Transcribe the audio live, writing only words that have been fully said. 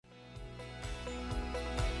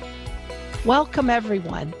Welcome,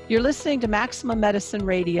 everyone. You're listening to Maximum Medicine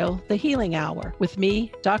Radio, The Healing Hour, with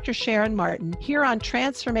me, Dr. Sharon Martin, here on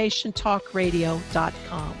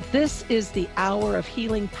TransformationTalkRadio.com. This is the hour of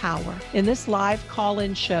healing power. In this live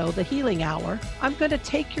call-in show, The Healing Hour, I'm going to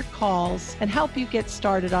take your calls and help you get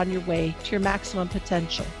started on your way to your maximum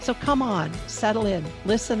potential. So come on, settle in,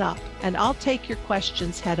 listen up, and I'll take your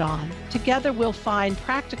questions head on. Together, we'll find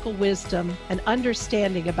practical wisdom and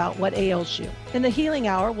understanding about what ails you. In the Healing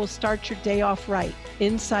Hour, we'll start your day off right.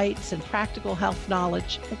 Insights and practical health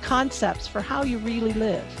knowledge and concepts for how you really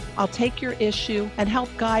live. I'll take your issue and help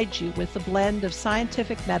guide you with the blend of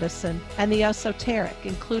scientific medicine and the esoteric,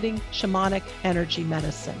 including shamanic energy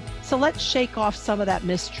medicine. So let's shake off some of that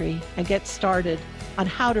mystery and get started on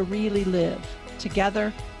how to really live.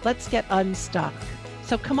 Together, let's get unstuck.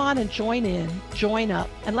 So come on and join in, join up,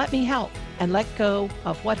 and let me help, and let go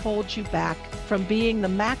of what holds you back from being the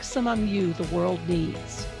maximum you the world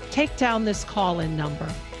needs. Take down this call-in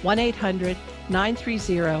number,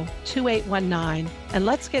 1-800-930-2819, and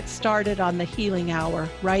let's get started on the Healing Hour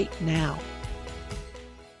right now.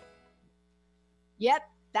 Yep,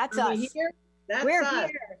 that's us. We're here.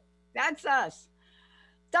 That's us.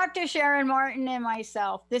 Dr. Sharon Martin and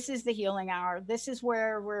myself, this is the Healing Hour. This is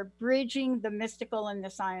where we're bridging the mystical and the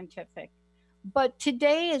scientific. But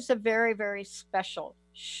today is a very, very special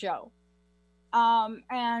show.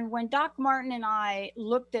 And when Doc Martin and I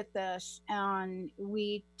looked at this and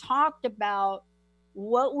we talked about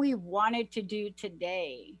what we wanted to do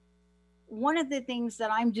today, one of the things that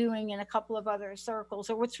I'm doing in a couple of other circles,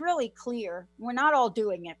 or what's really clear, we're not all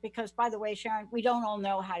doing it because, by the way, Sharon, we don't all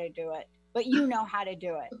know how to do it, but you know how to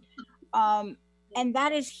do it. And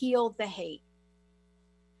that is heal the hate.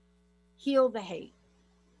 Heal the hate.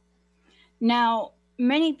 Now,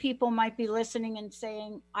 many people might be listening and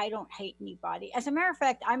saying, I don't hate anybody. As a matter of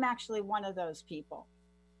fact, I'm actually one of those people.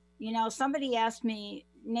 You know, somebody asked me,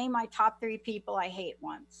 name my top 3 people I hate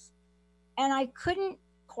once. And I couldn't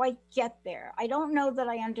quite get there. I don't know that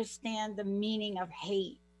I understand the meaning of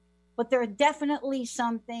hate, but there are definitely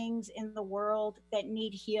some things in the world that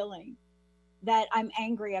need healing, that I'm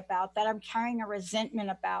angry about, that I'm carrying a resentment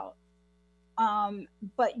about.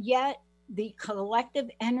 But yet, the collective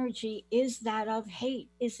energy is that of hate,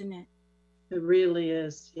 isn't it? It really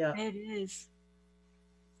is. Yeah. It is.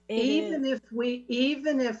 Even if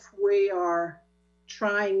we are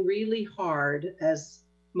trying really hard, as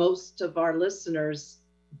most of our listeners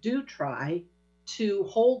do try, to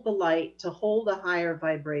hold the light, to hold a higher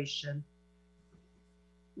vibration,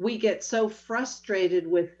 we get so frustrated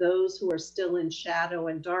with those who are still in shadow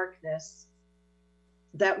and darkness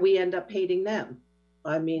that we end up hating them.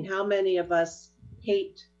 I mean, how many of us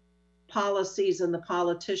hate policies and the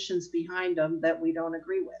politicians behind them that we don't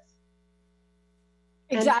agree with?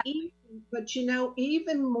 Exactly. But you know,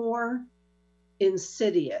 even more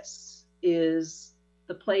insidious is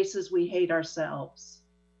the places we hate ourselves.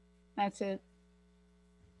 That's it.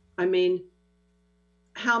 I mean,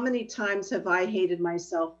 how many times have I hated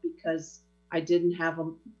myself because I didn't have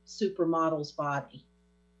a supermodel's body?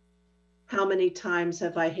 How many times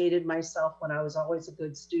have I hated myself when I was always a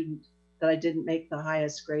good student that I didn't make the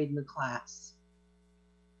highest grade in the class?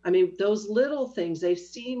 I mean, those little things, they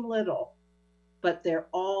seem little, but they're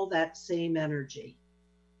all that same energy.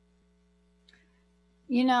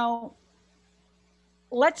 You know,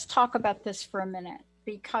 let's talk about this for a minute,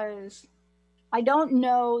 because I don't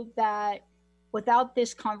know that without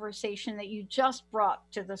this conversation that you just brought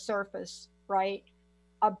to the surface, right,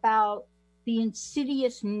 about the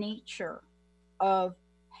insidious nature of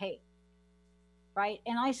hate, right?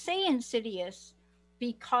 And I say insidious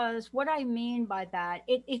because what I mean by that,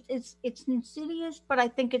 it's insidious, but I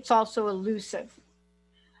think it's also elusive.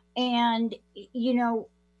 And, you know,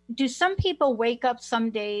 do some people wake up some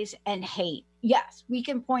days and hate? Yes, we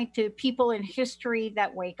can point to people in history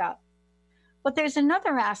that wake up. But there's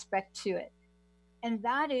another aspect to it, and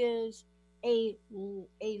that is a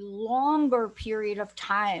longer period of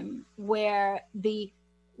time where the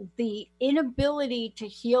inability to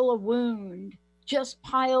heal a wound just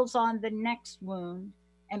piles on the next wound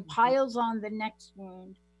and piles on the next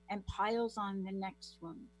wound and piles on the next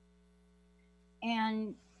wound.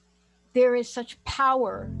 And there is such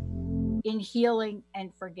power in healing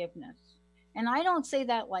and forgiveness. And I don't say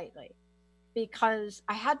that lightly, because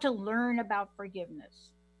I had to learn about forgiveness.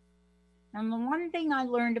 And the one thing I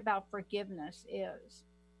learned about forgiveness is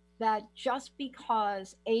that just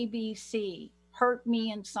because ABC hurt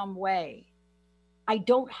me in some way, I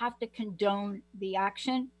don't have to condone the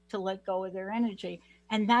action to let go of their energy.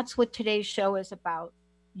 And that's what today's show is about.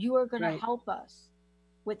 You are going to help us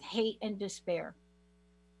with hate and despair.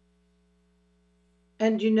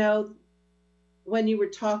 And you know, when you were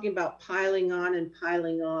talking about piling on and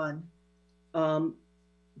piling on,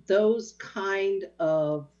 those kind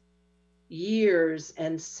of years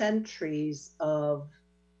and centuries of,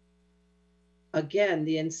 again,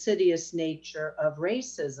 the insidious nature of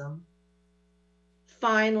racism,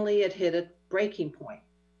 finally it hit a breaking point.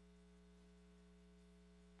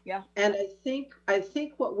 Yeah. And I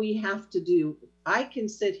think what we have to do, I can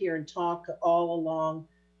sit here and talk all along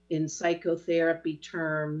in psychotherapy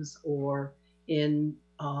terms or in,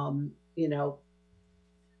 you know,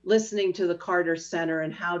 listening to the Carter Center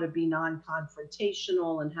and how to be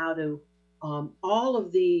non-confrontational and how to, all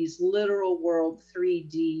of these literal world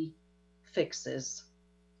 3D fixes.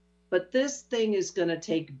 But this thing is going to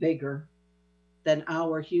take bigger than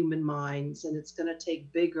our human minds, and it's going to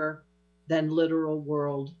take bigger than literal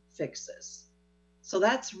world fixes. So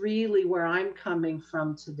that's really where I'm coming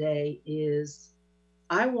from today is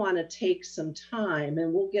I want to take some time,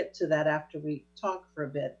 and we'll get to that after we talk for a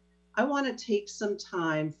bit. I want to take some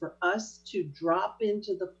time for us to drop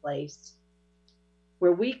into the place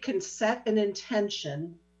where we can set an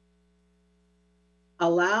intention,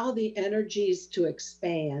 allow the energies to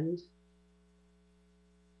expand,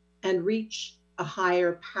 and reach a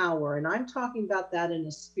higher power. And I'm talking about that in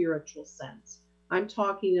a spiritual sense. I'm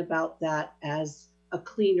talking about that as a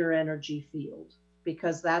cleaner energy field,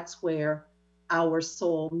 because that's where our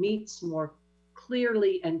soul meets more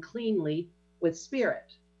clearly and cleanly with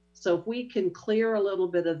spirit. So if we can clear a little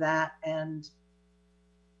bit of that, and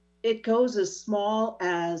it goes as small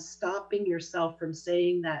as stopping yourself from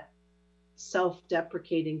saying that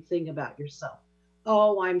self-deprecating thing about yourself.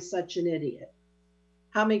 Oh, I'm such an idiot.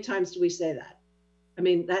 How many times do we say that? I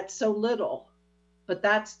mean, that's so little, but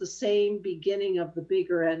that's the same beginning of the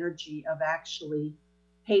bigger energy of actually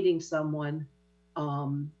hating someone,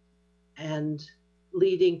 and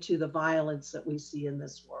leading to the violence that we see in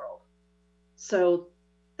this world. So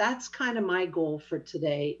that's kind of my goal for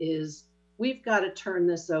today is we've got to turn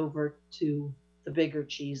this over to the bigger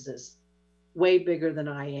cheeses, way bigger than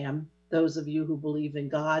I am. Those of you who believe in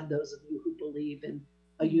God, those of you who believe in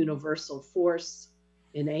a universal force,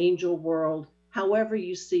 in angel world, however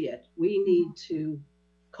you see it, we need to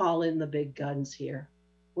call in the big guns here.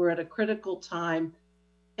 We're at a critical time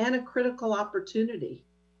and a critical opportunity.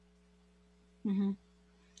 Mm-hmm.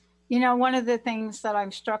 You know, one of the things that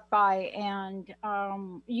I'm struck by, and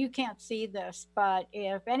you can't see this, but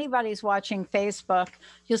if anybody's watching Facebook,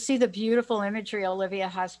 you'll see the beautiful imagery Olivia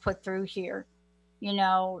has put through here. You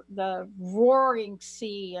know, the roaring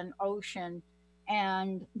sea and ocean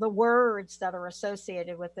and the words that are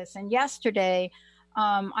associated with this. And yesterday,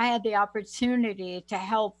 I had the opportunity to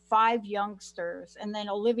help 5 youngsters, and then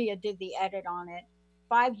Olivia did the edit on it,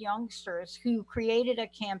 5 youngsters who created a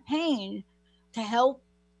campaign to help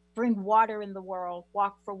bring water in the world,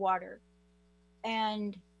 walk for water.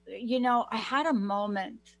 And, you know, I had a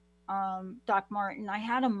moment, Doc Martin, I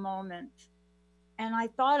had a moment. And I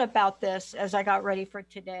thought about this as I got ready for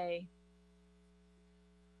today.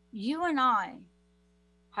 You and I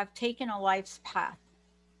have taken a life's path.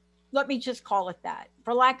 Let me just call it that,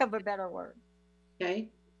 for lack of a better word. Okay.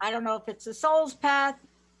 I don't know if it's a soul's path,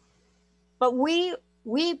 but we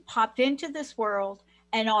popped into this world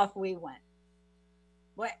and off we went.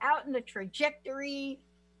 We're out in the trajectory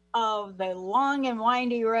of the long and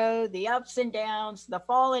windy road, the ups and downs, the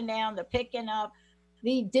falling down, the picking up,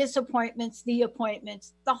 the disappointments, the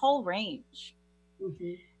appointments, the whole range.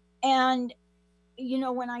 Mm-hmm. And, you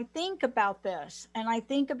know, when I think about this, and I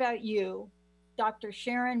think about you, Dr.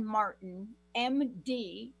 Sharon Martin,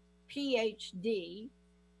 MD, PhD,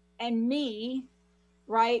 and me,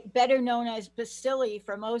 right, better known as Basili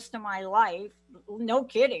for most of my life. No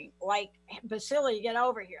kidding. Like, Basili, get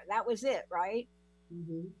over here. That was it, right?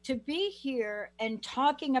 Mm-hmm. To be here and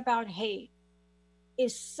talking about hate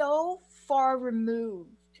is so far removed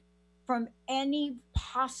from any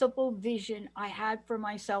possible vision I had for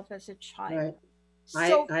myself as a child. Right. So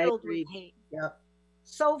I filled agree. with hate. Yep.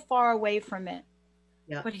 So far away from it.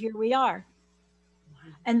 Yep. But here we are.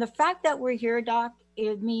 And the fact that we're here, Doc,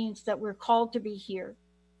 it means that we're called to be here.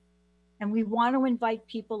 And we want to invite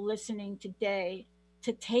people listening today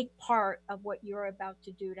to take part of what you're about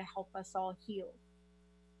to do to help us all heal.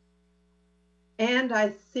 And I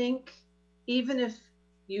think even if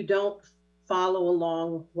you don't follow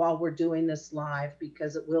along while we're doing this live,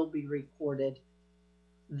 because it will be recorded,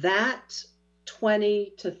 that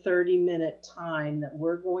 20 to 30 minute time that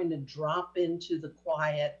we're going to drop into the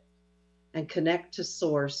quiet and connect to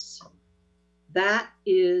source, that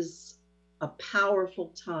is a powerful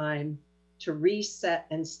time to reset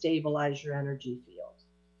and stabilize your energy field.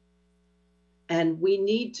 And we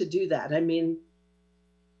need to do that. I mean,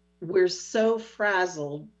 we're so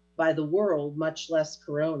frazzled by the world, much less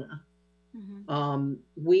Corona. Mm-hmm.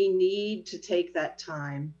 We need to take that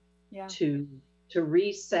time to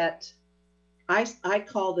reset. I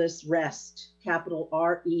call this rest, capital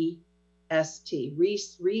R-E-S-T,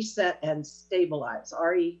 reset and stabilize,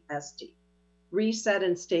 R-E-S-T, reset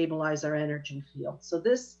and stabilize our energy field. So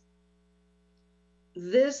this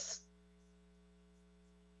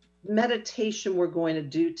meditation we're going to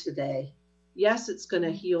do today, yes, it's going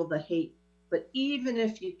to heal the hate, but even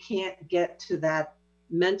if you can't get to that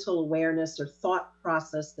mental awareness or thought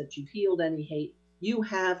process that you've healed any hate, you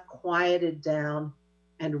have quieted down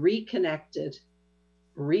and reconnected,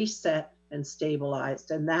 reset, and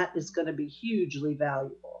stabilized. And that is going to be hugely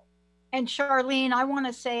valuable. And Charlene, I want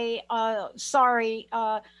to say, sorry,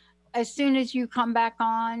 as soon as you come back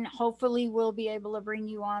on, hopefully we'll be able to bring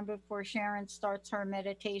you on before Sharon starts her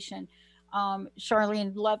meditation.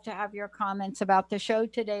 Charlene, love to have your comments about the show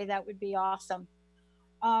today. That would be awesome.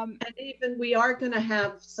 And even we are going to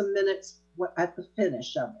have some minutes at the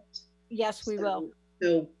finish of it. Yes, we will.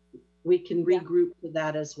 So we can regroup to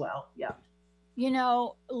that as well. Yeah. You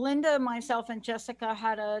know, Linda, myself, and Jessica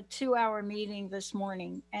had a 2-hour meeting this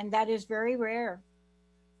morning, and that is very rare.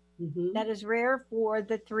 Mm-hmm. That is rare for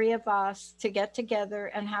the three of us to get together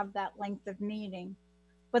and have that length of meeting.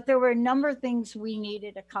 But there were a number of things we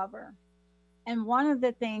needed to cover. And one of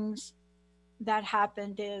the things that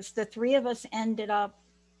happened is the three of us ended up,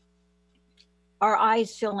 our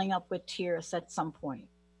eyes filling up with tears at some point.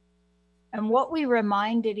 And what we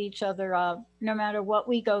reminded each other of, no matter what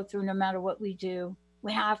we go through, no matter what we do,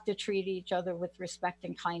 we have to treat each other with respect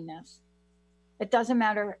and kindness. It doesn't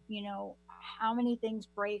matter, you know, how many things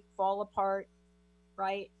break, fall apart,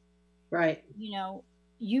 right? Right. You know,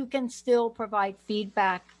 you can still provide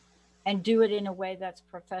feedback and do it in a way that's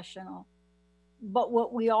professional. But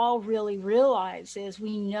what we all really realize is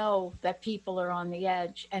we know that people are on the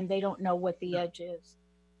edge and they don't know what the edge is.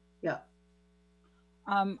 Yeah.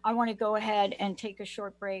 I want to go ahead and take a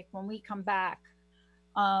short break. When we come back,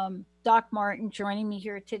 Doc Martin, joining me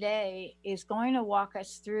here today, is going to walk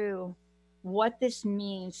us through what this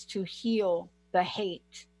means to heal the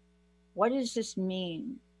hate. What does this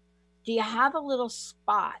mean? Do you have a little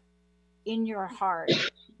spot in your heart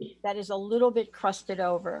that is a little bit crusted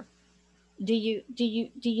over? Do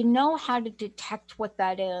you know how to detect what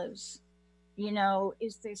that is? You know,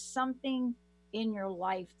 is there something in your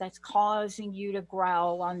life that's causing you to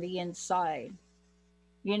growl on the inside?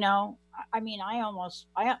 You know, I mean,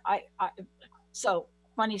 so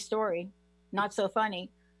funny story, not so funny,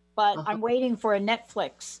 but I'm waiting for a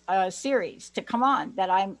Netflix series to come on that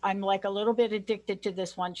I'm like a little bit addicted to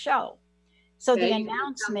this one show. So the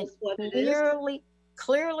announcement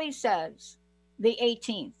clearly says the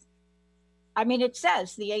 18th. I mean, it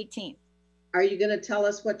says the 18th. Are you going to tell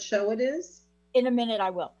us what show it is? In a minute, I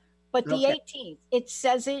will. But the 18th, it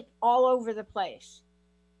says it all over the place.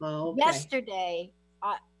 Oh, okay.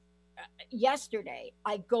 Yesterday,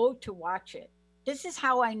 I go to watch it. This is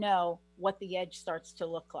how I know what the edge starts to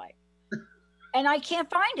look like. And I can't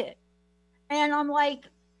find it. And I'm like,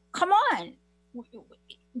 come on.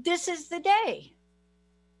 This is the day.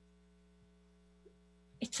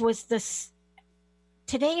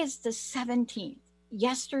 Today is the 17th.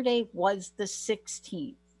 Yesterday was the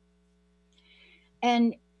 16th.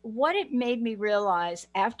 And what it made me realize,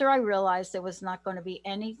 after I realized there was not going to be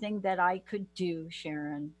anything that I could do,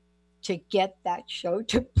 Sharon, to get that show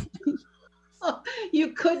to play.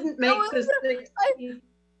 You couldn't make this thing.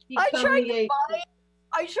 I tried to buy it.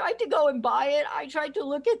 I tried to go and buy it. I tried to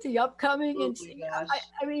look at the upcoming and see.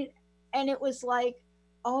 I mean, and it was like,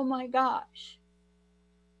 oh my gosh,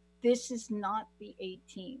 this is not the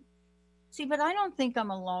 18th. See, but I don't think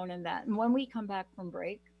I'm alone in that. And when we come back from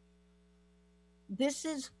break, this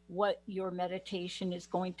is what your meditation is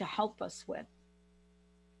going to help us with.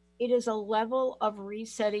 It is a level of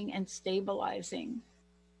resetting and stabilizing,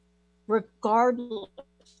 regardless of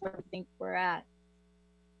where we think we're at,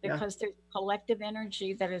 because there's collective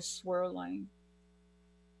energy that is swirling.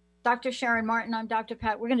 Dr. Sharon Martin, I'm Dr.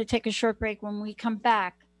 Pat. We're going to take a short break. When we come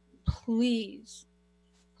back, please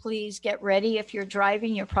get ready. If you're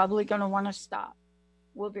driving, you're probably going to want to stop.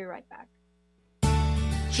 We'll be right back.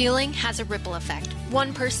 Healing has a ripple effect.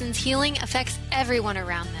 One person's healing affects everyone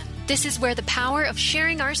around them. This is where the power of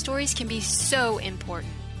sharing our stories can be so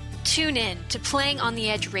important. Tune in to Playing on the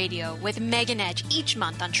Edge Radio with Megan Edge each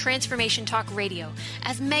month on Transformation Talk Radio,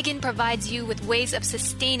 as Megan provides you with ways of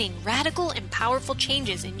sustaining radical and powerful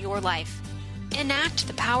changes in your life. Enact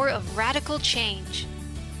the power of radical change.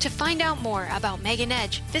 To find out more about Megan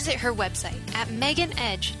Edge, visit her website at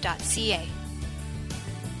meganedge.ca.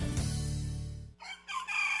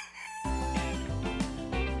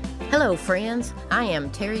 Hello, friends. I am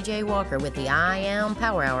Terry J. Walker with the I Am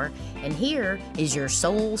Power Hour, and here is your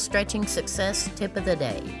soul-stretching success tip of the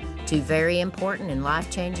day. 2 very important and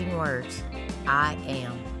life-changing words. I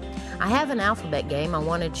am. I have an alphabet game I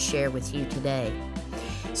wanted to share with you today.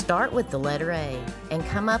 Start with the letter A and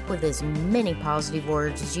come up with as many positive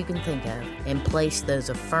words as you can think of and place those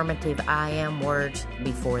affirmative I am words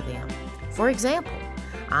before them. For example,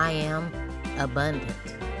 I am abundant.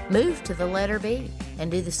 Move to the letter B and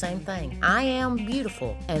do the same thing. I am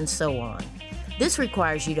beautiful, and so on. This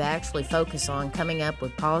requires you to actually focus on coming up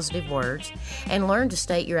with positive words and learn to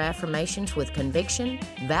state your affirmations with conviction,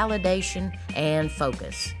 validation, and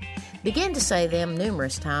focus. Begin to say them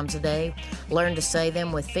numerous times a day. Learn to say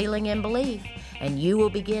them with feeling and belief, and you will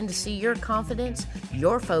begin to see your confidence,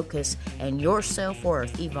 your focus, and your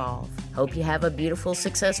self-worth evolve. Hope you have a beautiful,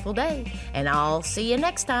 successful day, and I'll see you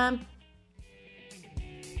next time.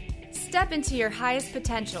 Step into your highest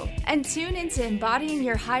potential and tune into embodying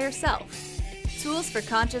your higher self. Tools for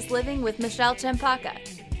Conscious Living with Michelle Chempaka.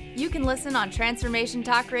 You can listen on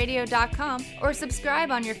TransformationTalkRadio.com or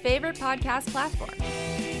subscribe on your favorite podcast platform.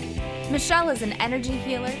 Michelle is an energy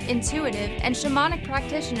healer, intuitive, and shamanic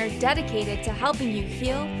practitioner dedicated to helping you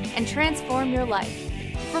heal and transform your life.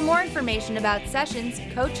 For more information about sessions,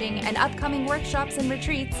 coaching, and upcoming workshops and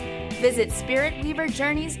retreats, visit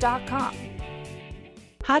SpiritWeaverJourneys.com.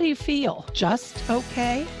 How do you feel? Just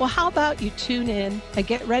okay? Well, how about you tune in and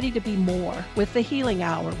get ready to be more with the Healing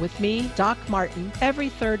Hour with me, Doc Martin, every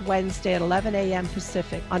third Wednesday at 11 a.m.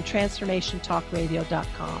 Pacific on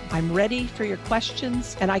TransformationTalkRadio.com. I'm ready for your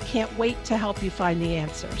questions, and I can't wait to help you find the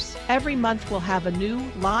answers. Every month, we'll have a new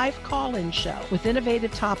live call-in show with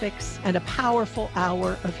innovative topics and a powerful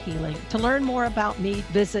hour of healing. To learn more about me,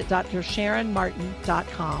 visit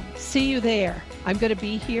DrSharonMartin.com. See you there. I'm going to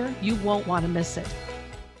be here. You won't want to miss it.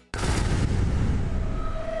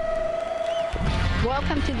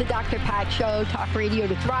 Welcome to the Dr. Pat Show, talk radio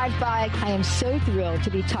to thrive by. I am so thrilled to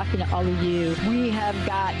be talking to all of you. We have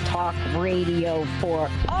got talk radio for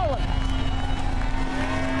all of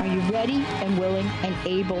us. Are you ready and willing and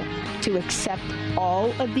able to accept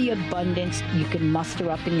all of the abundance you can muster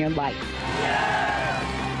up in your life?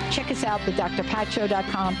 Check us out at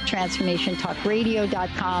drpatshow.com,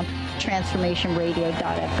 transformationtalkradio.com,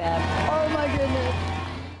 transformationradio.fm. Oh my goodness.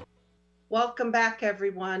 Welcome back,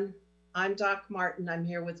 everyone. I'm Doc Martin. I'm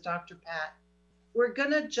here with Dr. Pat. We're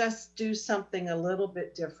going to just do something a little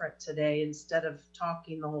bit different today instead of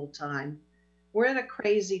talking the whole time. We're in a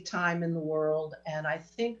crazy time in the world, and I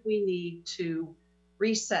think we need to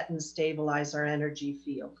reset and stabilize our energy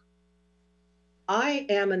field. I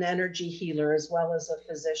am an energy healer as well as a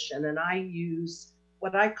physician, and I use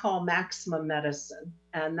what I call maximum medicine,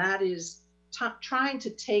 and that is trying to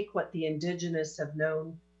take what the indigenous have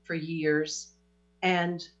known for years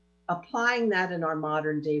and applying that in our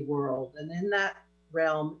modern day world. And in that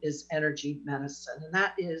realm is energy medicine, and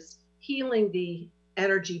that is healing the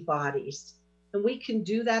energy bodies. And we can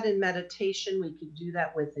do that in meditation. We can do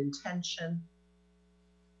that with intention.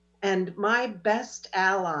 And my best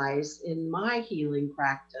allies in my healing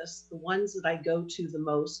practice, the ones that I go to the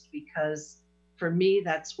most, because for me,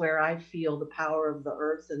 that's where I feel the power of the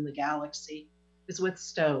earth and the galaxy, is with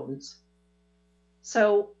stones.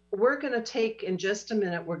 So we're going to take, in just a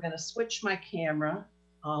minute, we're going to switch my camera,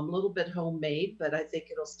 a little bit homemade, but I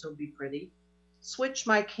think it'll still be pretty. Switch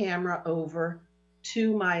my camera over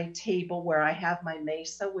to my table where I have my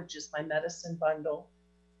mesa, which is my medicine bundle.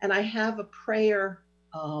 And I have a prayer,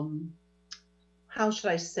 how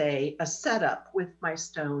should I say, a setup with my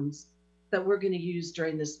stones that we're going to use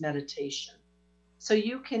during this meditation. So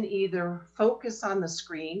you can either focus on the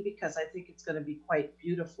screen, because I think it's going to be quite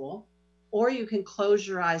beautiful, or you can close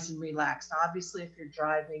your eyes and relax. Obviously, if you're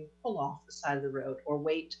driving, pull off the side of the road or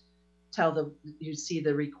wait till you see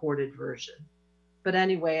the recorded version. But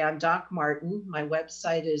anyway, I'm Doc Martin. My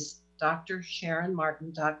website is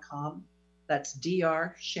drsharonmartin.com. That's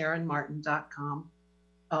drsharonmartin.com.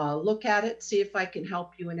 Look at it, see if I can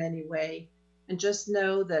help you in any way. And just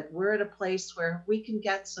know that we're at a place where we can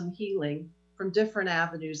get some healing from different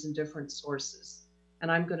avenues and different sources. And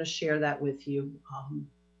I'm going to share that with you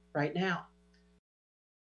right now.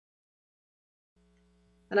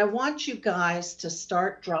 And I want you guys to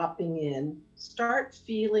start dropping in, start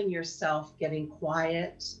feeling yourself getting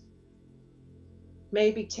quiet,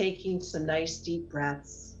 maybe taking some nice deep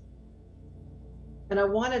breaths. And I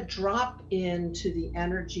want to drop into the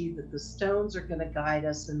energy that the stones are going to guide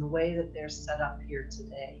us in the way that they're set up here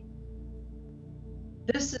today.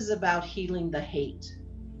 This is about healing the hate.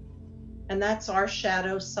 And that's our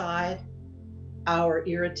shadow side, our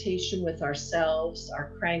irritation with ourselves,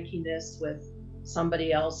 our crankiness with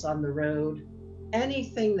somebody else on the road,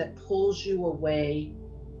 anything that pulls you away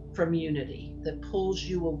from unity, that pulls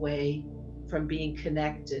you away from being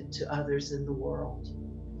connected to others in the world.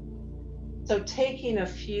 So taking a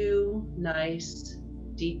few nice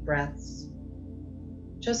deep breaths,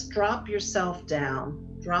 just drop yourself down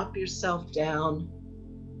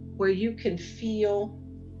where you can feel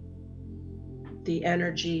the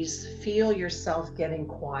energies, feel yourself getting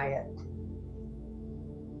quiet.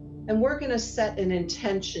 And we're going to set an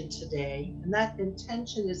intention today, and that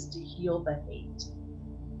intention is to heal the hate.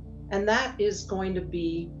 And that is going to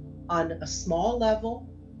be on a small level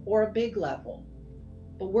or a big level.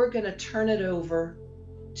 But we're going to turn it over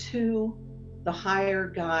to the higher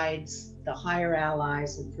guides, the higher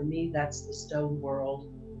allies, and for me, that's the stone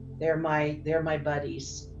world. They're my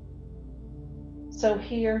buddies. So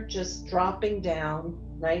here, just dropping down,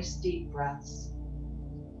 nice deep breaths.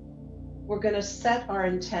 We're going to set our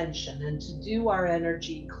intention, and to do our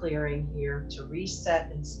energy clearing here, to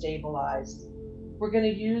reset and stabilize, we're going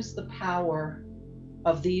to use the power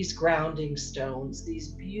of these grounding stones, these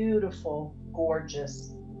beautiful,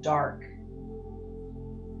 gorgeous, dark.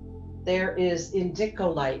 There is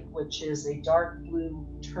indicolite, which is a dark blue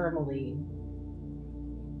tourmaline,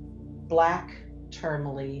 black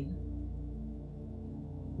tourmaline,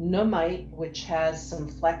 nummite, which has some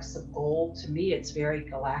flecks of gold. To me, it's very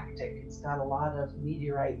galactic. It's got a lot of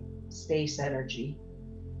meteorite space energy.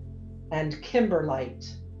 And kimberlite,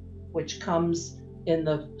 which comes in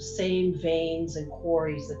the same veins and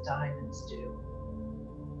quarries that diamonds do.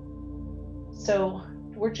 So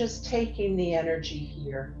we're just taking the energy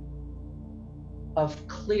here of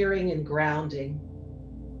clearing and grounding.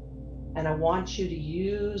 And I want you to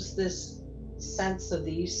use this sense of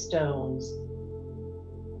these stones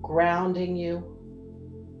grounding you,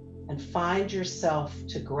 and find yourself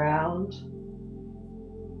to ground,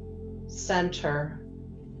 center,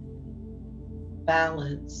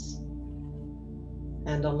 balance,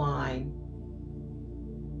 and align.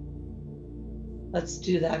 Let's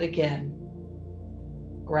do that again.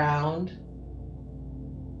 Ground,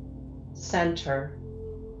 center,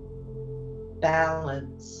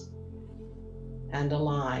 balance, and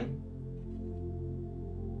align.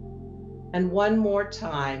 And one more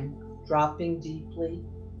time, dropping deeply,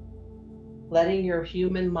 letting your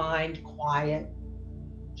human mind quiet,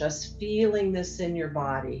 just feeling this in your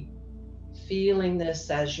body, feeling this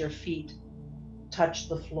as your feet touch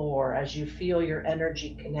the floor, as you feel your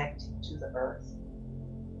energy connecting to the earth.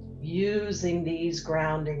 Using these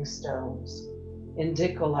grounding stones,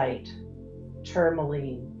 indicolite,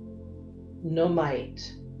 tourmaline,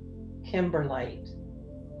 nummite, kimberlite.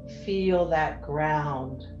 Feel that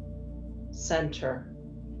ground, center,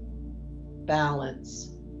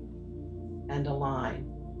 balance, and align.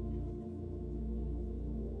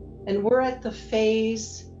 And we're at the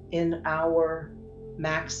phase in our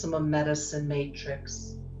maximum medicine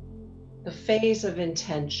matrix, the phase of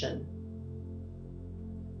intention.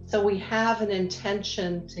 So we have an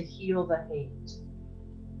intention to heal the hate,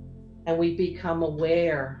 and we become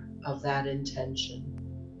aware of that intention.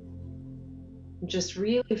 And just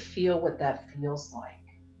really feel what that feels like.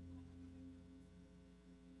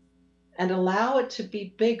 And allow it to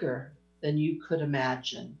be bigger than you could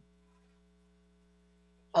imagine.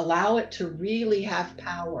 Allow it to really have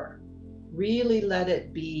power. Really let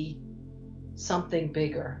it be something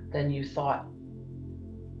bigger than you thought.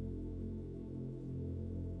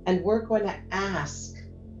 And we're going to ask,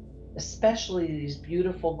 especially these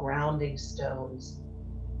beautiful grounding stones,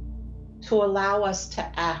 to allow us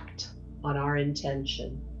to act on our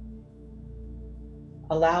intention.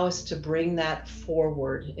 Allow us to bring that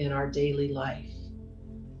forward in our daily life.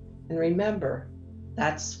 And remember,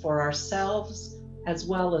 that's for ourselves as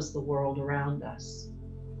well as the world around us.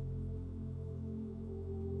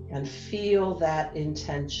 And feel that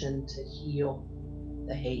intention to heal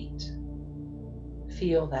the hate.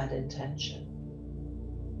 Feel that intention.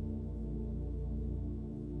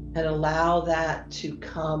 And allow that to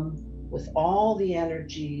come with all the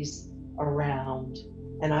energies around.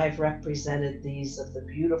 And I've represented these of the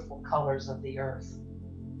beautiful colors of the earth.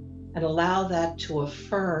 And allow that to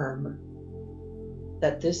affirm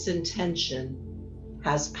that this intention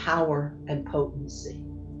has power and potency.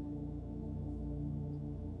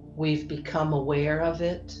 We've become aware of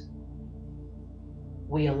it.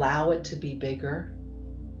 We allow it to be bigger.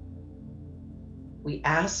 We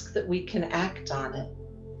ask that we can act on it.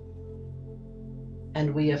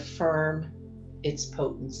 And we affirm its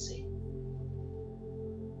potency.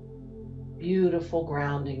 Beautiful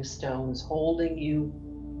grounding stones holding you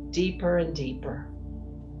deeper and deeper.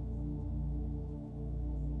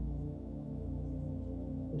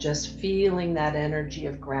 just feeling that energy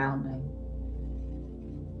of grounding.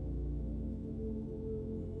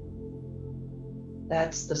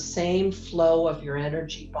 That's the same flow of your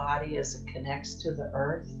energy body as it connects to the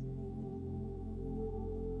earth.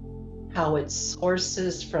 How it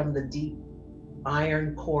sources from the deep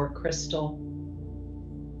iron core crystal,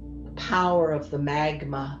 the power of the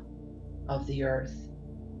magma of the earth.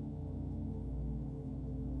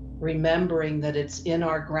 Remembering that it's in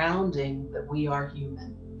our grounding that we are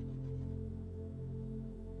human.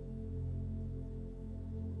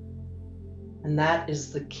 And that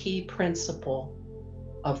is the key principle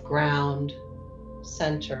of ground,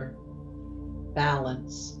 center,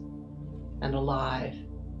 balance, and alive.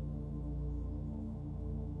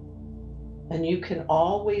 And you can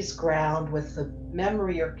always ground with the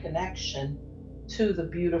memory or connection to the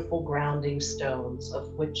beautiful grounding stones,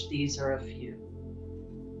 of which these are a few.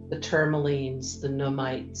 The tourmalines, the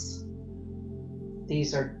numites.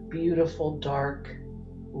 These are beautiful, dark,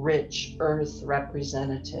 rich earth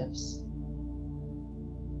representatives.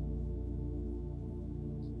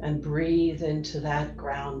 And breathe into that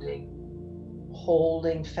grounding,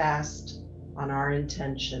 holding fast on our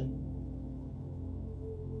intention.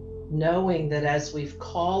 Knowing that as we've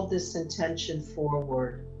called this intention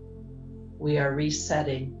forward, we are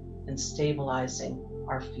resetting and stabilizing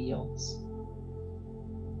our fields.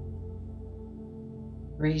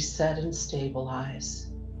 Reset and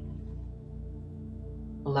stabilize,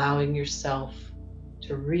 allowing yourself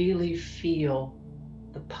to really feel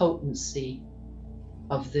the potency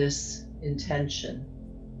of this intention.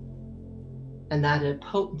 And that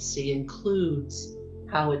potency includes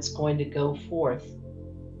how it's going to go forth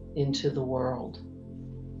into the world.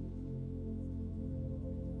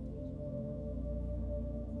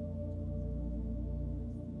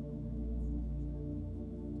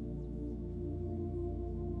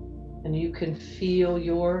 And you can feel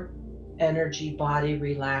your energy body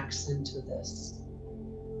relax into this.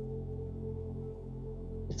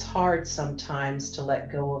 It's hard sometimes to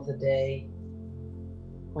let go of the day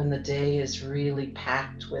when the day is really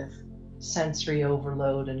packed with sensory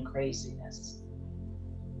overload and craziness.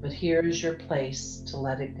 But here is your place to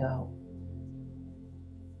let it go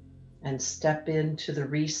and step into the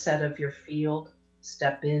reset of your field,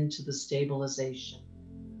 step into the stabilization.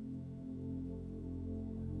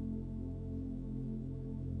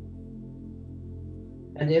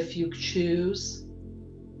 And if you choose,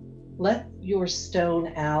 let your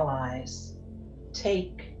stone allies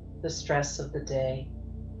take the stress of the day.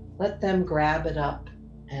 Let them grab it up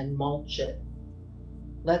and mulch it.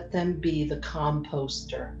 Let them be the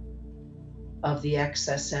composter of the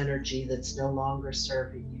excess energy that's no longer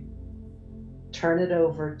serving you. Turn it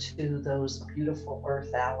over to those beautiful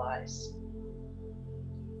earth allies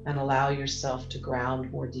and allow yourself to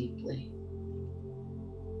ground more deeply.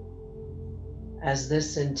 As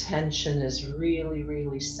this intention is really,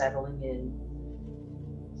 really settling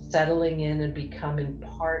in and becoming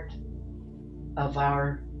part of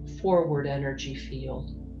our forward energy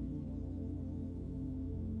field.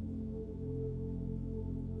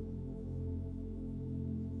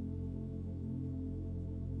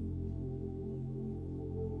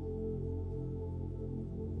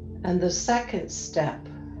 And the second step,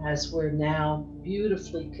 as we're now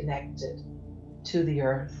beautifully connected to the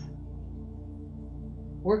earth,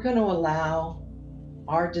 we're going to allow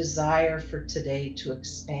our desire for today to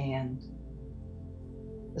expand.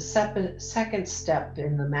 The second step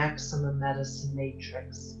in the Maximum Medicine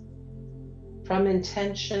Matrix, from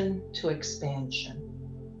intention to expansion.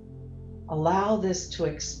 Allow this to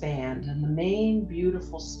expand, and the main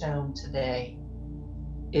beautiful stone today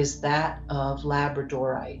is that of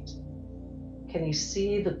labradorite. Can you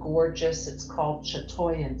see the gorgeous, it's called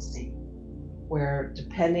chatoyancy, where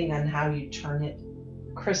depending on how you turn it,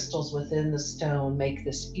 crystals within the stone make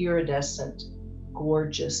this iridescent,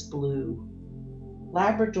 gorgeous blue.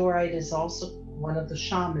 Labradorite is also one of the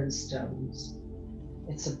shaman stones.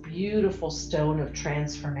 It's a beautiful stone of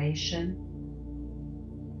transformation,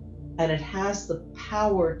 and it has the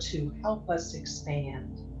power to help us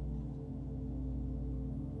expand.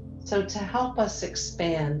 So to help us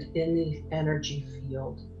expand in the energy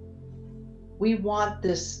field, we want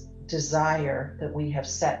this desire that we have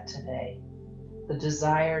set today, the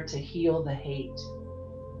desire to heal the hate,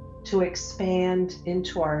 to expand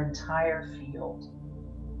into our entire field.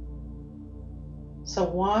 So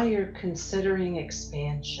while you're considering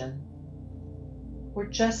expansion, we're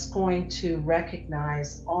just going to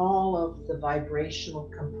recognize all of the vibrational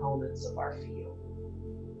components of our field.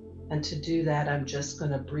 And to do that, I'm just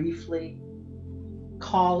going to briefly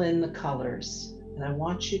call in the colors, and I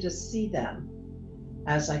want you to see them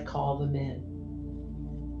as I call them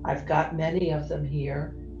in. I've got many of them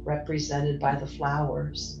here represented by the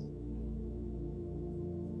flowers.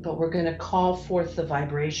 But we're going to call forth the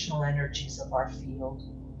vibrational energies of our field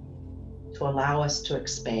to allow us to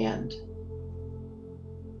expand.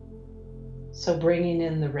 So bringing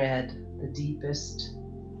in the red, the deepest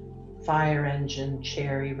fire engine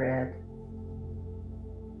cherry red.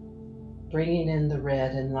 Bringing in the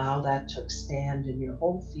red and allow that to expand in your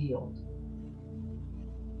whole field.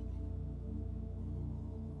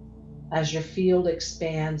 As your field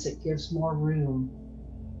expands, it gives more room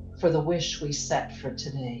for the wish we set for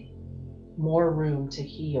today. More room to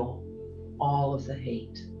heal all of the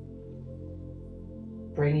hate.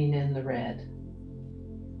 Bringing in the red.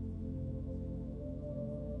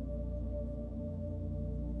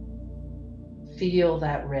 Feel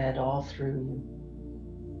that red all through you.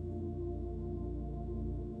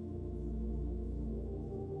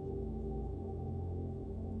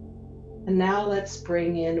 And now let's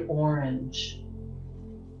bring in orange,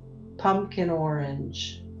 pumpkin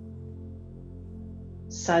orange,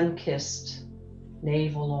 sun-kissed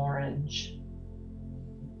navel orange,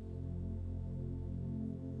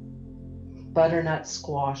 butternut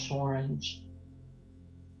squash orange.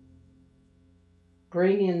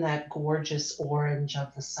 Bring in that gorgeous orange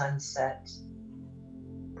of the sunset.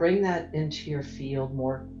 Bring that into your field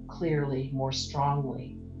more clearly, more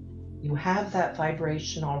strongly. You have that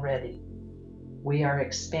vibration already. We are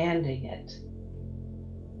expanding it,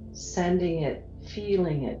 sending it,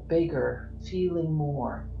 feeling it bigger, feeling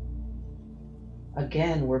more.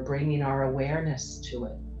 Again, we're bringing our awareness to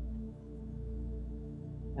it.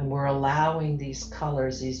 And we're allowing these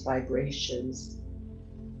colors, these vibrations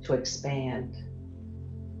to expand.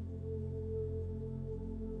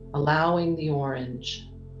 Allowing the orange.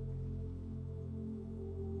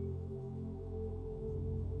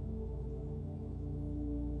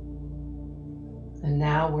 And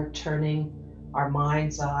now we're turning our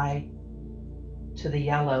mind's eye to the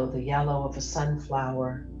yellow of a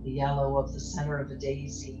sunflower, the yellow of the center of a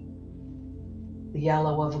daisy, the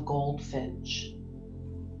yellow of a goldfinch.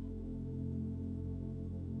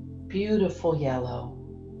 Beautiful yellow.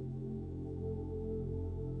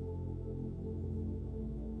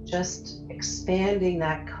 Just expanding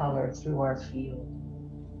that color through our field,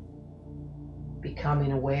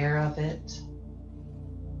 becoming aware of it,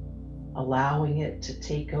 allowing it to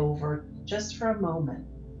take over just for a moment.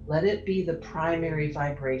 Let it be the primary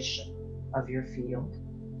vibration of your field.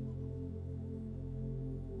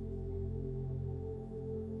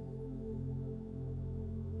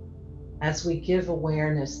 As we give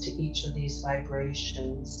awareness to each of these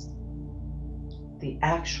vibrations, the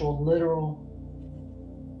actual literal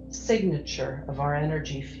signature of our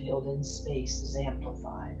energy field in space is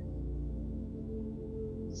amplified.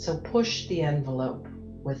 So push the envelope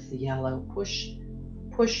with the yellow.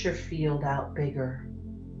 Push your field out bigger,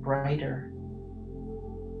 brighter,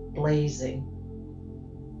 blazing.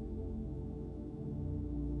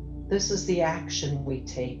 This is the action we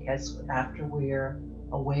take after we're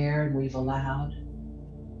aware and we've allowed,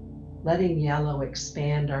 letting yellow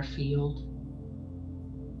expand our field.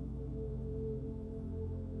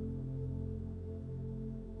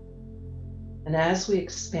 And as we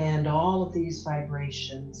expand all of these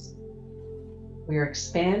vibrations, we are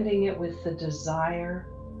expanding it with the desire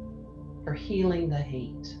for healing the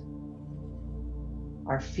hate.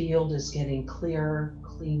 Our field is getting clearer,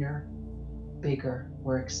 cleaner, bigger.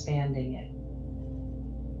 We're expanding it.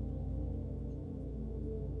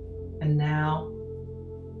 And now,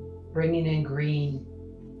 bringing in green,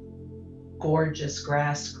 gorgeous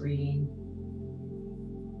grass green,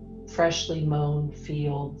 freshly mown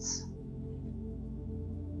fields,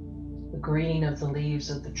 the green of the leaves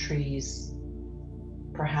of the trees,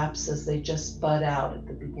 perhaps as they just bud out at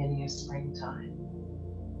the beginning of springtime.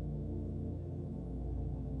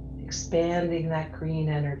 Expanding that green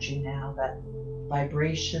energy now, that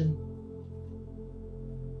vibration.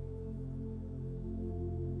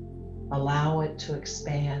 Allow it to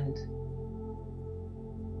expand.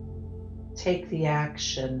 Take the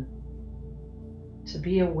action to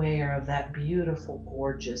be aware of that beautiful,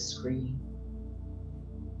 gorgeous green.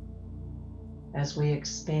 As we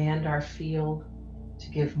expand our field to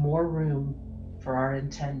give more room for our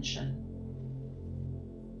intention,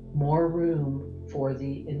 more room for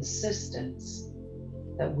the insistence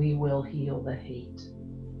that we will heal the hate,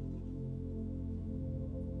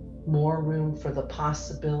 more room for the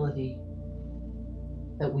possibility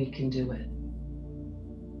that we can do it.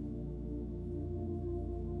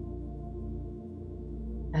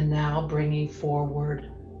 And now bringing forward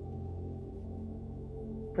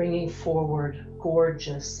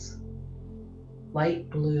gorgeous light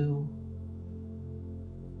blue,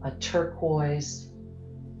 a turquoise,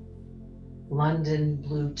 London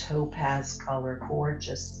blue topaz color,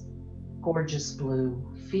 gorgeous, gorgeous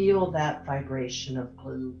blue. Feel that vibration of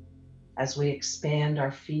blue as we expand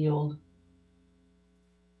our field,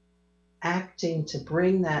 acting to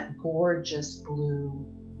bring that gorgeous blue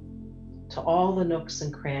to all the nooks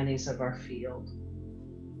and crannies of our field.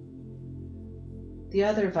 The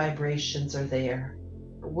other vibrations are there,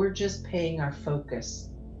 but we're just paying our focus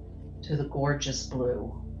to the gorgeous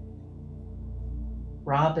blue.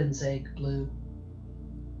 Robin's egg blue,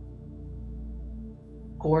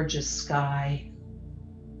 gorgeous sky,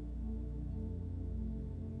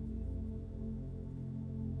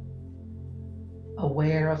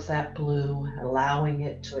 aware of that blue, allowing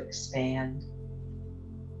it to expand,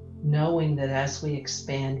 knowing that as we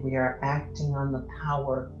expand, we are acting on the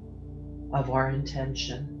power of our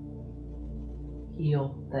intention.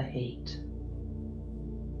 Heal the hate.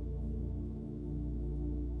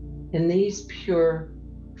 In these pure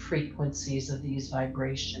frequencies of these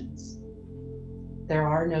vibrations, there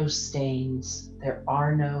are no stains, there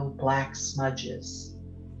are no black smudges.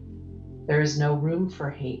 There is no room for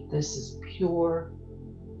hate. This is pure,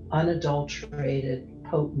 unadulterated,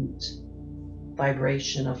 potent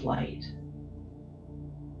vibration of light.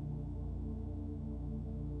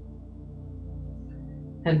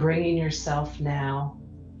 And bringing yourself now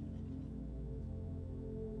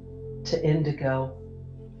to indigo,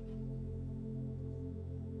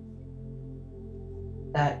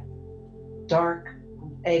 that dark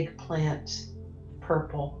eggplant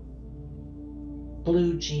purple,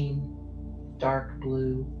 blue jean, dark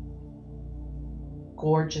blue,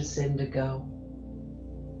 gorgeous indigo.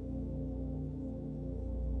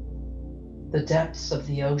 The depths of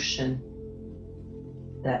the ocean,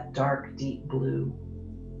 that dark, deep blue.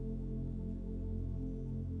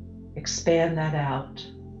 Expand that out.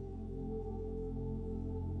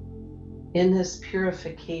 In this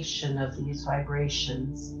purification of these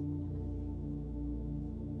vibrations,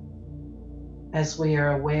 as we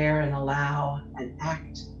are aware and allow and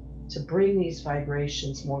act to bring these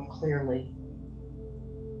vibrations more clearly,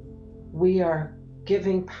 we are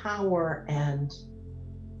giving power and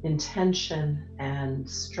intention and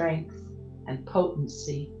strength and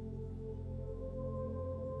potency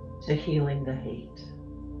to healing the hate.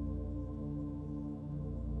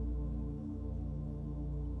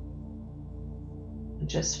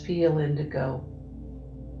 Just feel indigo,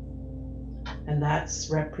 and that's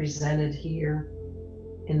represented here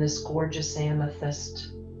in this gorgeous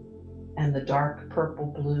amethyst and the dark purple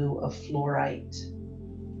blue of fluorite.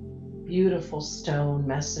 Beautiful stone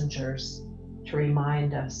messengers to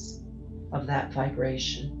remind us of that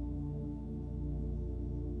vibration.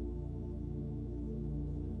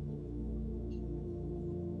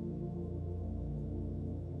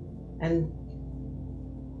 And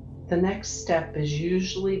the next step is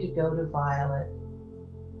usually to go to violet,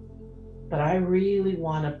 but I really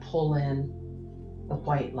want to pull in the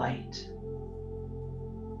white light.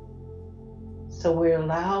 So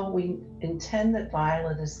we intend that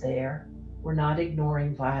violet is there. We're not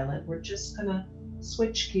ignoring violet. We're just going to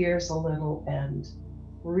switch gears a little and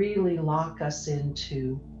really lock us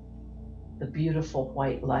into the beautiful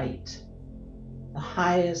white light, the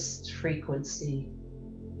highest frequency,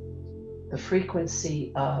 the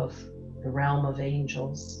frequency of the realm of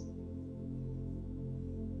angels.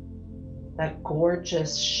 That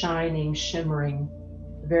gorgeous, shining, shimmering,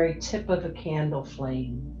 the very tip of a candle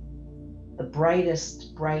flame, the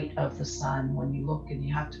brightest bright of the sun. When you look and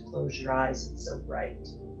you have to close your eyes, it's so bright.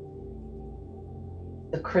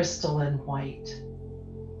 The crystalline white,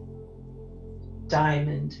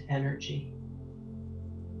 diamond energy.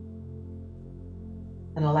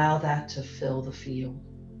 And allow that to fill the field.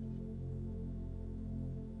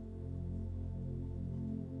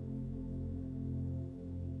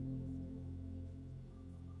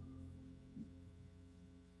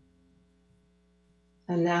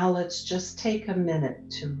 And now let's just take a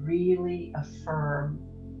minute to really affirm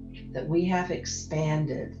that we have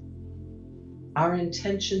expanded our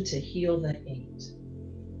intention to heal the hate.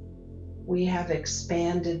 We have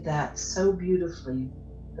expanded that so beautifully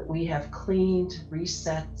that we have cleaned,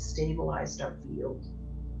 reset, stabilized our field,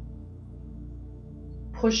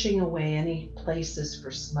 pushing away any places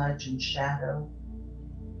for smudge and shadow,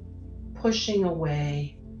 pushing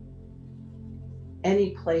away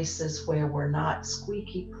any places where we're not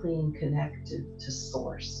squeaky clean connected to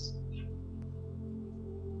source.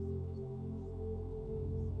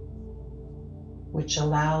 Which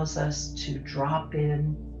allows us to drop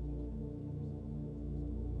in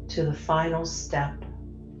to the final step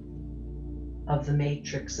of the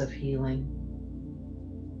matrix of healing,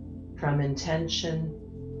 from intention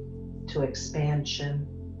to expansion,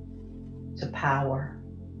 to power.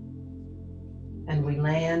 And we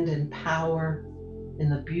land in power in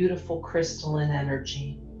the beautiful crystalline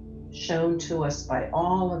energy shown to us by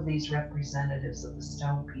all of these representatives of the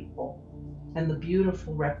stone people and the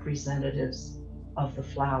beautiful representatives of the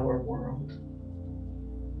flower world.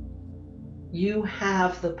 You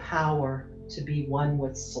have the power to be one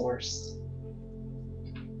with Source.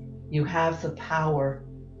 You have the power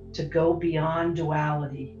to go beyond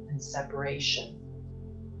duality and separation.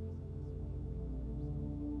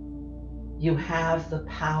 You have the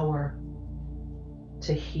power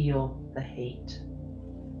to heal the hate.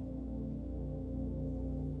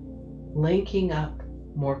 Linking up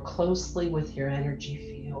more closely with your energy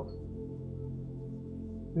field,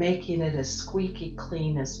 making it as squeaky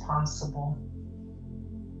clean as possible,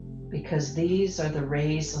 because these are the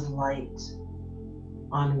rays of light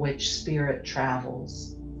on which spirit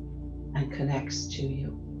travels and connects to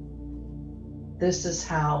you. This is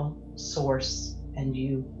how Source and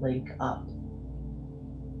you link up.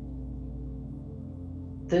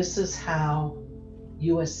 This is how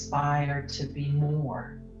you aspire to be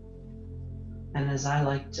more. And as I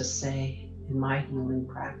like to say in my healing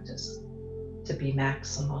practice, to be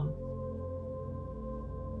maximum.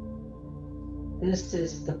 This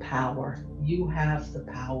is the power. You have the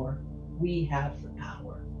power. We have the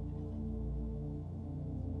power.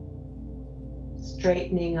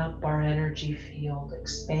 Straightening up our energy field,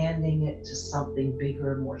 expanding it to something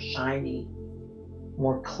bigger, more shiny,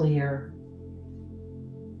 more clear,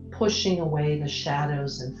 pushing away the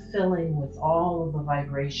shadows and filling with all of the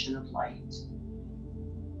vibration of light.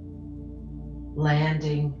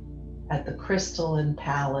 Landing at the crystalline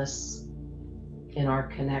palace in our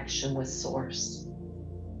connection with Source.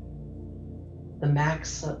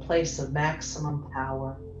 The place of maximum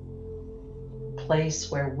power,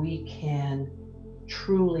 place where we can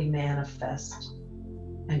truly manifest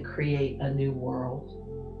and create a new world.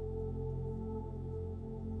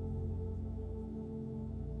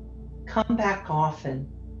 Come back often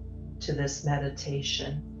to this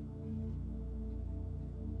meditation.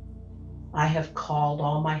 I have called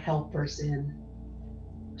all my helpers in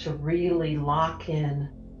to really lock in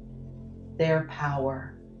their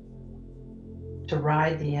power, to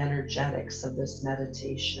ride the energetics of this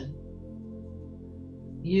meditation.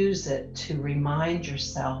 Use it to remind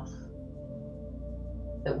yourself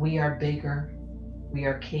that we are bigger, we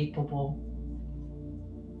are capable,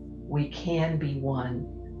 we can be one,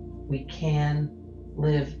 we can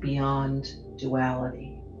live beyond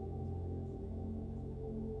duality.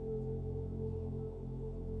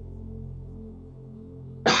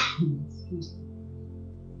 Excuse me.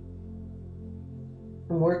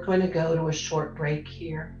 And we're going to go to a short break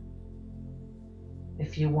here.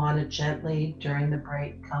 If you want to gently, during the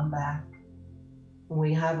break, come back. And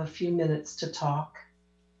we have a few minutes to talk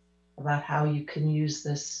about how you can use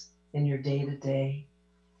this in your day-to-day.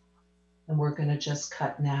 And we're going to just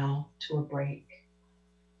cut now to a break.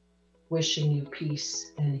 Wishing you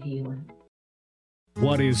peace and healing.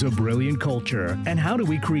 What is a brilliant culture, and how do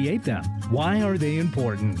we create them? Why are they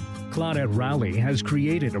important? Claudette Rowley has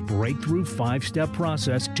created a breakthrough 5-step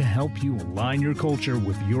process to help you align your culture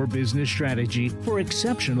with your business strategy for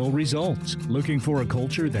exceptional results. Looking for a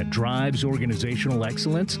culture that drives organizational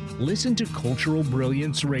excellence? Listen to Cultural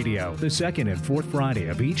Brilliance Radio, the second and fourth Friday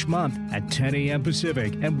of each month at 10 a.m.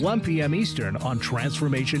 Pacific and 1 p.m. Eastern on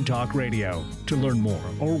Transformation Talk Radio. To learn more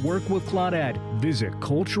or work with Claudette, visit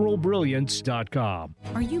culturalbrilliance.com.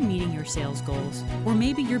 Are you meeting your sales goals? Or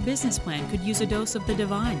maybe your business plan could use a dose of the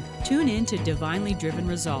divine. Tune in to Divinely Driven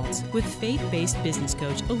Results with faith-based business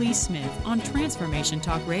coach Elise Smith on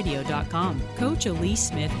TransformationTalkRadio.com. Coach Elise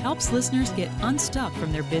Smith helps listeners get unstuck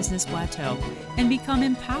from their business plateau and become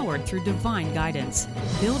empowered through divine guidance.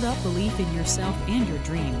 Build up belief in yourself and your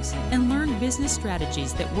dreams, and learn business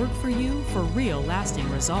strategies that work for you for real lasting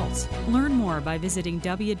results. Learn more by visiting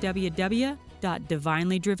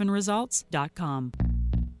www.divinelydrivenresults.com.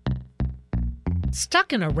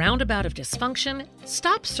 Stuck in a roundabout of dysfunction?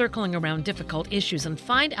 Stop circling around difficult issues and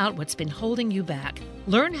find out what's been holding you back.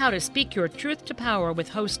 Learn how to speak your truth to power with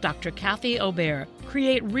host Dr. Kathy Obear.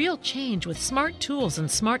 Create real change with smart tools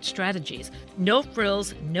and smart strategies. No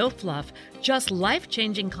frills, no fluff, just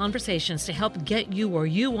life-changing conversations to help get you where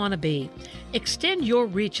you want to be. Extend your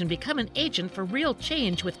reach and become an agent for real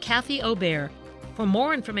change with Kathy Obear. For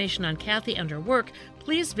more information on Kathy and her work,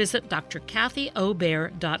 please visit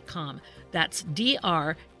drkathyobear.com. That's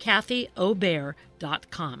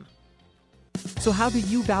drkathyobear.com. So how do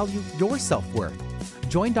you value your self-worth?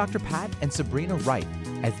 Join Dr. Pat and Sabrina Wright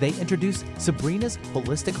as they introduce Sabrina's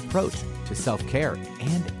holistic approach to self-care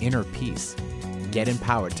and inner peace. Get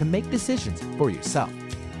empowered to make decisions for yourself.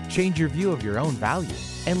 Change your view of your own value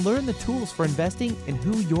and learn the tools for investing in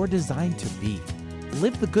who you're designed to be.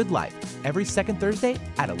 Live the Good Life every second Thursday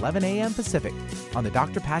at 11 a.m. Pacific on The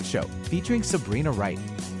Dr. Pat Show featuring Sabrina Wright.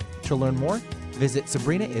 To learn more, visit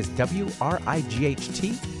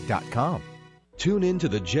SabrinaIsWright.com. Tune in to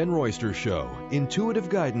The Jen Royster Show, intuitive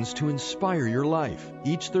guidance to inspire your life,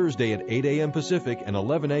 each Thursday at 8 a.m. Pacific and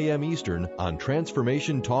 11 a.m. Eastern on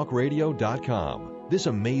TransformationTalkRadio.com. This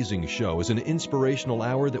amazing show is an inspirational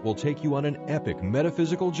hour that will take you on an epic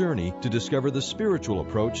metaphysical journey to discover the spiritual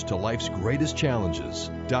approach to life's greatest challenges.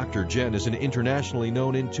 Dr. Jen is an internationally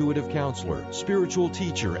known intuitive counselor, spiritual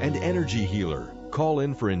teacher, and energy healer. Call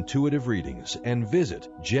in for intuitive readings and visit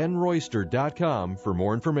JenRoyster.com for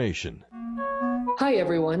more information. Hi,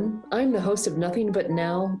 everyone. I'm the host of Nothing But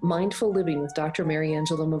Now, Mindful Living with Dr. Mary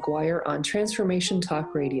Angela McGuire on Transformation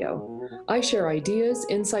Talk Radio. I share ideas,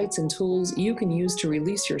 insights, and tools you can use to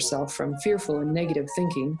release yourself from fearful and negative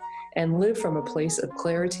thinking and live from a place of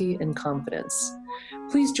clarity and confidence.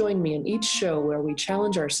 Please join me in each show where we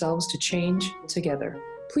challenge ourselves to change together.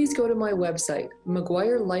 Please go to my website,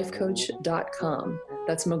 McGuireLifeCoach.com.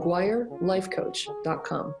 That's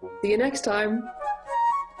McGuireLifeCoach.com. See you next time.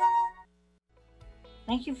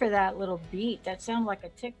 Thank you for that little beat. That sounded like a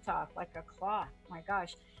TikTok, like a clock. My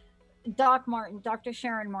gosh. Doc Martin, Dr.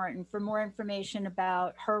 Sharon Martin, for more information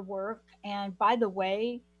about her work. And by the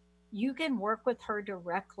way, you can work with her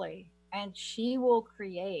directly and she will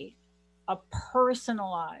create a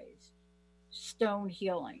personalized stone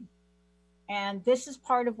healing. And this is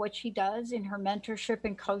part of what she does in her mentorship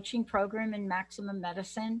and coaching program in Maximum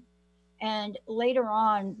Medicine. And later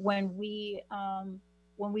on, when we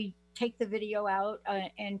take the video out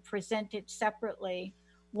and present it separately,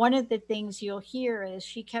 one of the things you'll hear is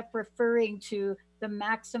she kept referring to the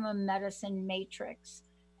Maximum Medicine Matrix.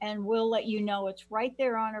 And we'll let you know it's right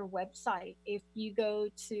there on her website if you go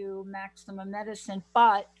to Maximum Medicine.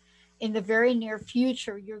 But in the very near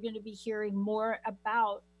future, you're going to be hearing more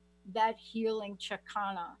about that healing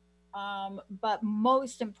Chakana. But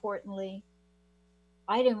most importantly,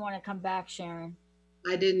 I didn't want to come back, Sharon.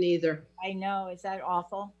 I didn't either. I know. Is that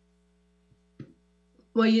awful?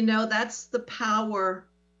 Well, you know, that's the power.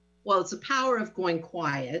 Well, it's the power of going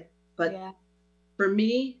quiet, but yeah. For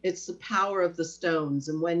me, it's the power of the stones.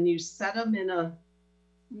 And when you set them in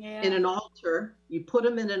an altar, you put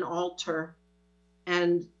them in an altar,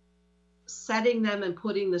 and setting them and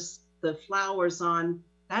putting the flowers on,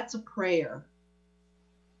 that's a prayer.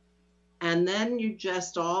 And then you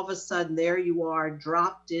just all of a sudden, there you are,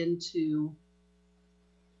 dropped into,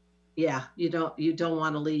 you don't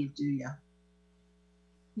want to leave, do you?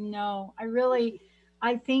 No,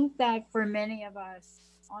 I think that for many of us,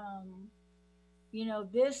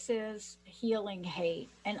 this is healing hate,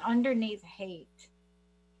 and underneath hate,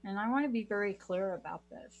 and I want to be very clear about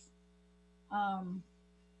this.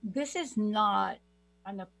 This is not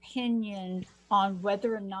an opinion on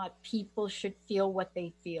whether or not people should feel what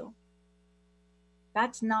they feel.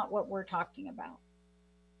 That's not what we're talking about.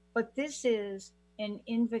 But this is an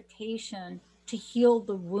invitation to heal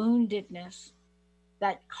the woundedness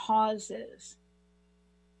that causes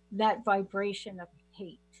that vibration of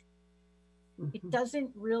hate. Mm-hmm. It doesn't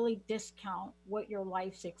really discount what your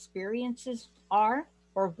life's experiences are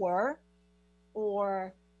or were,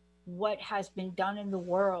 or what has been done in the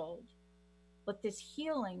world. But this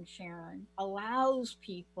healing, Sharon, allows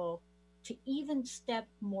people to even step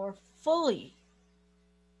more fully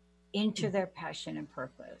into their passion and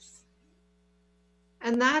purpose.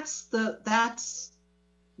 And that's the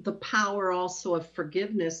power also of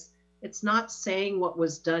forgiveness. It's not saying what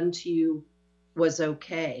was done to you was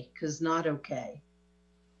okay, because not okay.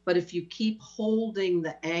 But if you keep holding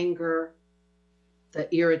the anger,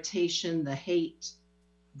 the irritation, the hate,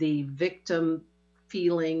 the victim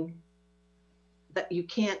feeling, that you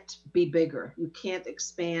can't be bigger. You can't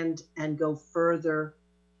expand and go further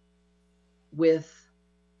with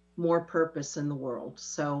more purpose in the world.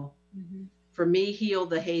 So for me, Heal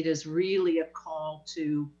the Hate is really a call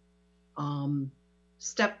to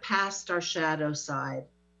step past our shadow side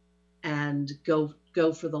and go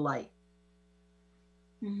for the light.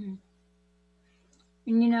 Mm-hmm.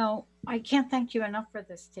 And I can't thank you enough for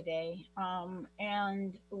this today.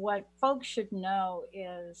 And what folks should know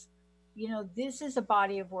is, this is a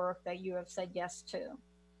body of work that you have said yes to.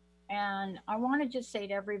 And I want to just say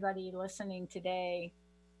to everybody listening today,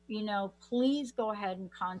 please go ahead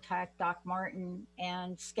and contact Doc Martin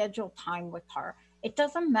and schedule time with her. It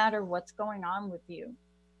doesn't matter what's going on with you.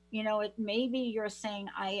 It maybe you're saying,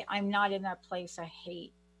 I'm not in that place of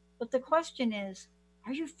hate. But the question is,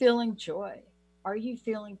 are you feeling joy? Are you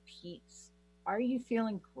feeling peace? Are you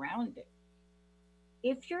feeling grounded?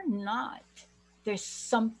 If you're not, there's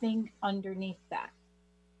something underneath that.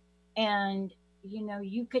 And, you know,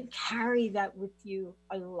 you could carry that with you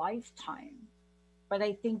a lifetime. But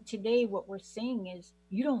I think today what we're seeing is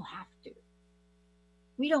you don't have to.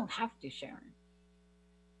 We don't have to, Sharon.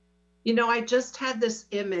 You know, I just had this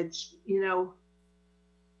image, you know,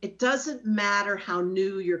 it doesn't matter how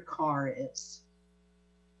new your car is,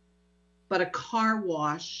 but a car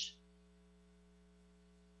wash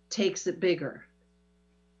takes it bigger.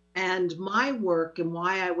 And my work and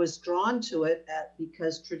why I was drawn to it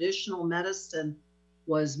because traditional medicine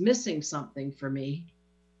was missing something for me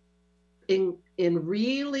in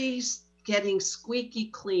really getting squeaky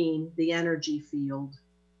clean the energy field.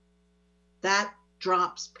 That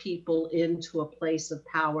drops people into a place of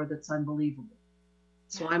power that's unbelievable.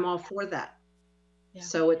 So I'm all for that. Yeah.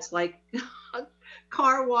 So it's like a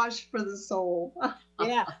car wash for the soul.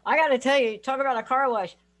 Yeah, I got to tell you, talk about a car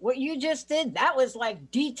wash. What you just did, that was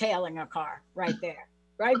like detailing a car right there.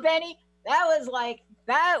 Right, Benny? That was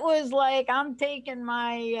like I'm taking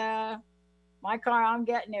my my car, I'm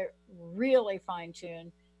getting it really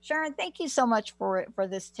fine-tuned. Sharon, thank you so much for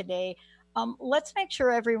this today. Let's make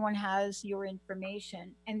sure everyone has your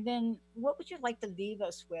information. And then what would you like to leave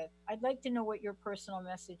us with? I'd like to know what your personal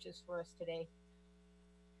message is for us today.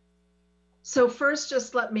 So first,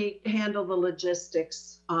 just let me handle the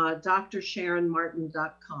logistics.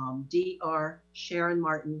 DrSharonMartin.com,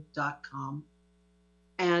 DrSharonMartin.com.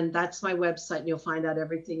 And that's my website, and you'll find out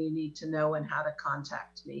everything you need to know and how to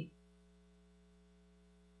contact me.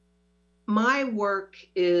 My work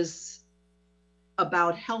is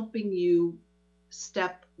about helping you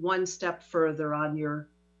one step further on your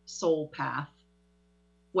soul path,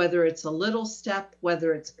 whether it's a little step,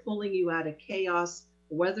 whether it's pulling you out of chaos,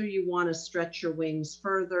 whether you want to stretch your wings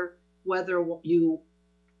further, whether you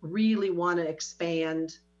really want to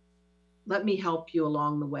expand. Let me help you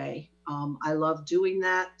along the way. I love doing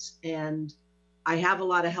that, and I have a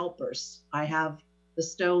lot of helpers. I have the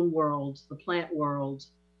stone world, the plant world,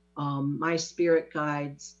 my spirit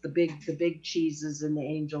guides, the big cheeses in the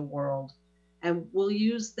angel world, and we'll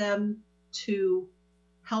use them to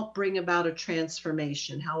help bring about a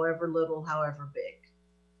transformation, however little, however big.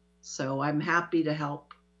 So I'm happy to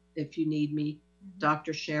help if you need me.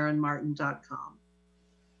 DrSharonMartin.com.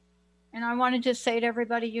 And I want to just say to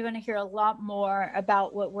everybody, you're going to hear a lot more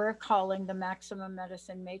about what we're calling the Maximum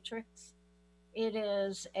Medicine Matrix. It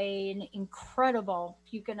is an incredible,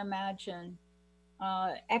 if you can imagine,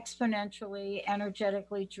 exponentially,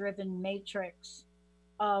 energetically driven matrix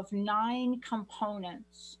of 9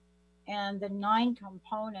 components. And the 9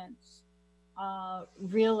 components,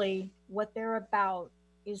 really what they're about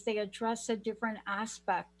is they address a different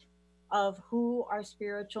aspect of who our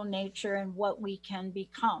spiritual nature and what we can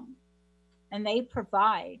become. And they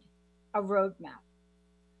provide a roadmap.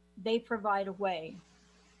 They provide a way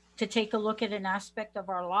to take a look at an aspect of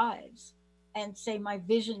our lives and say, my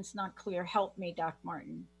vision's not clear, help me, Doc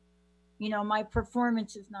Martin. You know, my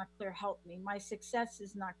performance is not clear, help me. My success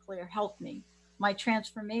is not clear, help me. My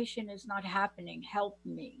transformation is not happening, help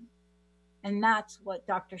me. And that's what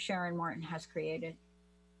Dr. Sharon Martin has created.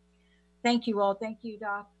 Thank you all. Thank you,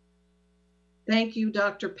 Doc. Thank you,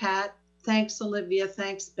 Dr. Pat. Thanks, Olivia.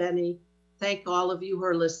 Thanks, Benny. Thank all of you who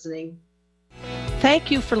are listening.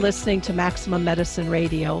 Thank you for listening to Maximum Medicine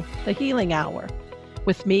Radio, the Healing Hour,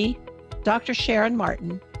 with me, Dr. Sharon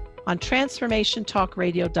Martin, on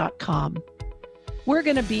TransformationTalkRadio.com. We're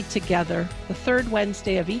going to be together the third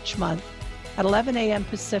Wednesday of each month at 11 a.m.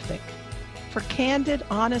 Pacific for candid,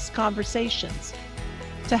 honest conversations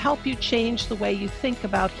to help you change the way you think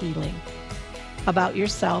about healing, about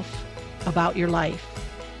yourself, about your life.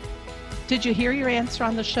 Did you hear your answer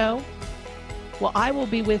on the show? Well, I will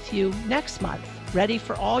be with you next month, ready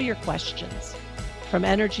for all your questions, from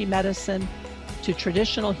energy medicine to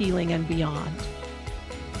traditional healing and beyond.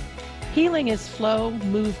 Healing is flow,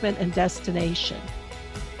 movement, and destination.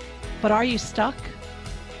 But are you stuck?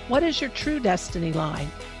 What is your true destiny line?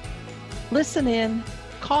 Listen in,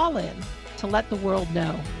 call in to let the world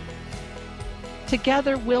know.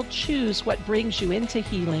 Together, we'll choose what brings you into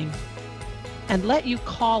healing and let you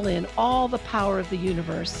call in all the power of the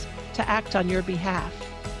universe to act on your behalf.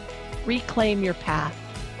 Reclaim your path.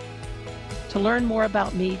 To learn more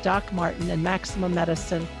about me, Doc Martin, and Maximum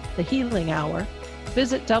Medicine, the Healing Hour,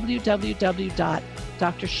 visit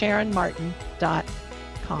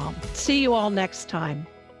www.drsharonmartin.com. See you all next time.